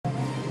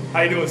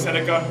How you doing,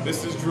 Seneca?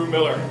 This is Drew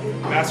Miller,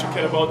 Master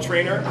Kettlebell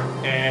Trainer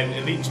and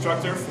Elite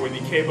Instructor for the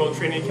Kettlebell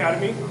Training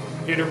Academy,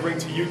 here to bring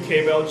to you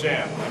Kettlebell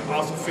Jam, an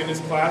awesome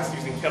fitness class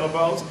using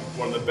kettlebells,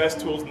 one of the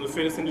best tools in the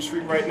fitness industry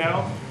right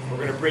now. We're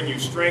going to bring you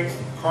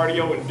strength,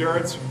 cardio,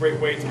 endurance,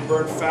 great way to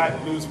burn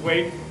fat, lose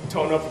weight,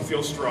 tone up, and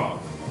feel strong.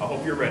 I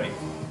hope you're ready.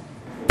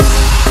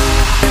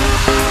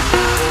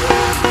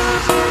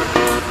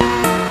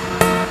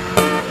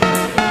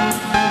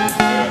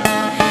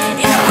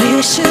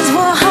 Wishes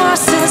were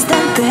horses,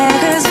 then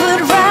beggars.